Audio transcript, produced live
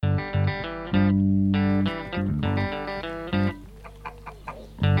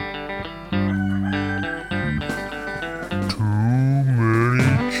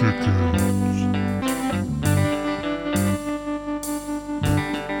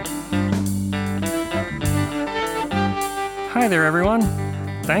Hi there, everyone.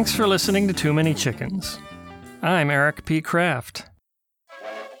 Thanks for listening to Too Many Chickens. I'm Eric P. Kraft.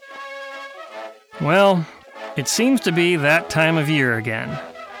 Well, it seems to be that time of year again.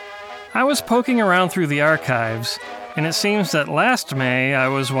 I was poking around through the archives, and it seems that last May I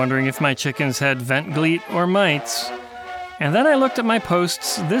was wondering if my chickens had vent gleat or mites. And then I looked at my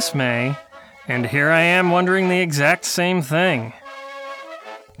posts this May, and here I am wondering the exact same thing.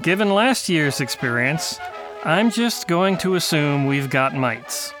 Given last year's experience, I'm just going to assume we've got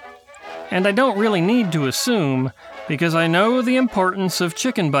mites. And I don't really need to assume, because I know the importance of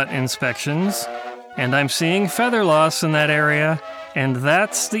chicken butt inspections, and I'm seeing feather loss in that area, and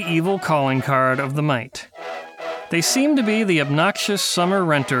that's the evil calling card of the mite. They seem to be the obnoxious summer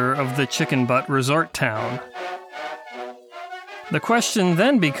renter of the chicken butt resort town. The question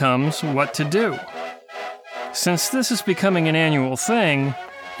then becomes what to do. Since this is becoming an annual thing,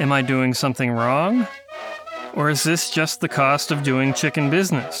 am I doing something wrong? Or is this just the cost of doing chicken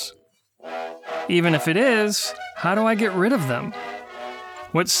business? Even if it is, how do I get rid of them?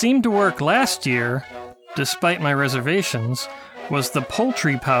 What seemed to work last year, despite my reservations, was the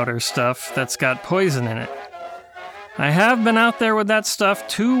poultry powder stuff that's got poison in it. I have been out there with that stuff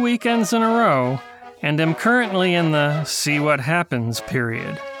 2 weekends in a row, and am currently in the see what happens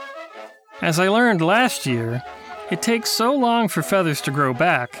period. As I learned last year, it takes so long for feathers to grow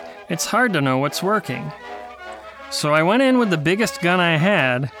back, it's hard to know what's working. So I went in with the biggest gun I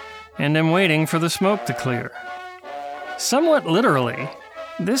had, and am waiting for the smoke to clear. Somewhat literally,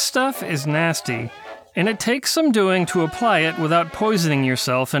 this stuff is nasty, and it takes some doing to apply it without poisoning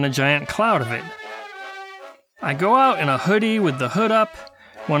yourself in a giant cloud of it. I go out in a hoodie with the hood up,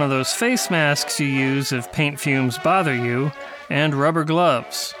 one of those face masks you use if paint fumes bother you, and rubber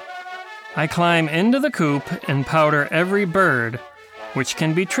gloves. I climb into the coop and powder every bird, which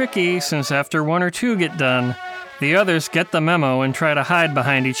can be tricky since after one or two get done, the others get the memo and try to hide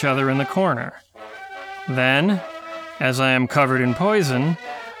behind each other in the corner. Then, as I am covered in poison,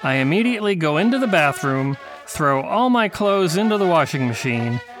 I immediately go into the bathroom, throw all my clothes into the washing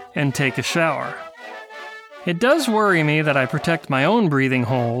machine, and take a shower. It does worry me that I protect my own breathing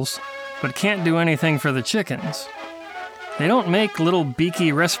holes, but can't do anything for the chickens. They don't make little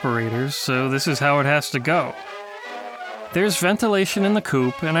beaky respirators, so this is how it has to go. There's ventilation in the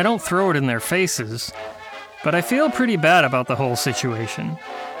coop, and I don't throw it in their faces, but I feel pretty bad about the whole situation.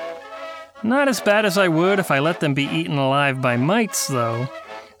 Not as bad as I would if I let them be eaten alive by mites, though,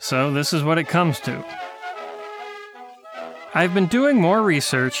 so this is what it comes to. I've been doing more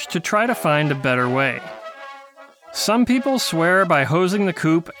research to try to find a better way. Some people swear by hosing the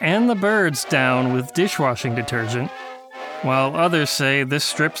coop and the birds down with dishwashing detergent, while others say this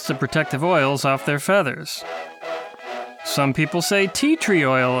strips the protective oils off their feathers. Some people say tea tree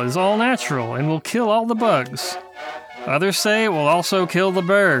oil is all natural and will kill all the bugs. Others say it will also kill the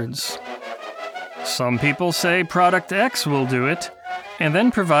birds. Some people say Product X will do it, and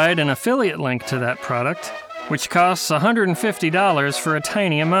then provide an affiliate link to that product, which costs $150 for a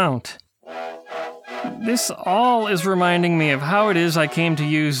tiny amount. This all is reminding me of how it is I came to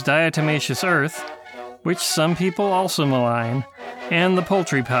use diatomaceous earth, which some people also malign, and the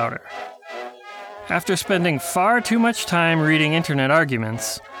poultry powder. After spending far too much time reading internet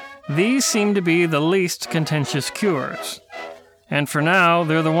arguments, these seem to be the least contentious cures. And for now,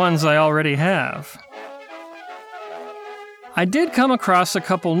 they're the ones I already have. I did come across a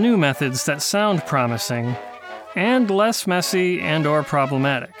couple new methods that sound promising, and less messy and/or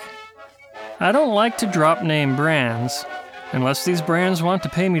problematic. I don't like to drop name brands. Unless these brands want to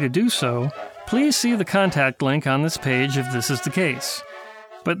pay me to do so, please see the contact link on this page if this is the case.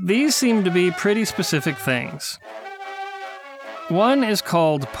 But these seem to be pretty specific things. One is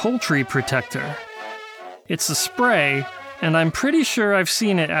called Poultry Protector. It's a spray, and I'm pretty sure I've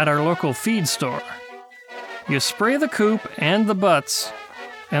seen it at our local feed store. You spray the coop and the butts,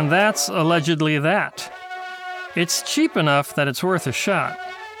 and that's allegedly that. It's cheap enough that it's worth a shot.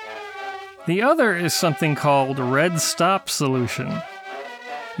 The other is something called Red Stop Solution.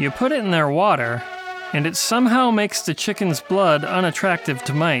 You put it in their water, and it somehow makes the chicken's blood unattractive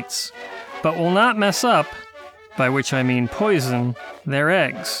to mites, but will not mess up, by which I mean poison, their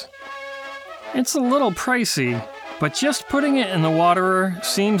eggs. It's a little pricey, but just putting it in the waterer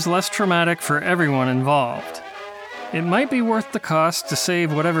seems less traumatic for everyone involved. It might be worth the cost to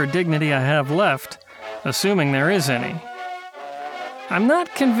save whatever dignity I have left, assuming there is any. I'm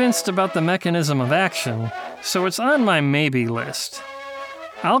not convinced about the mechanism of action, so it's on my maybe list.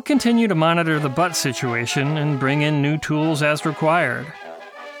 I'll continue to monitor the butt situation and bring in new tools as required.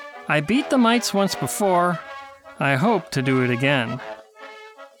 I beat the mites once before. I hope to do it again.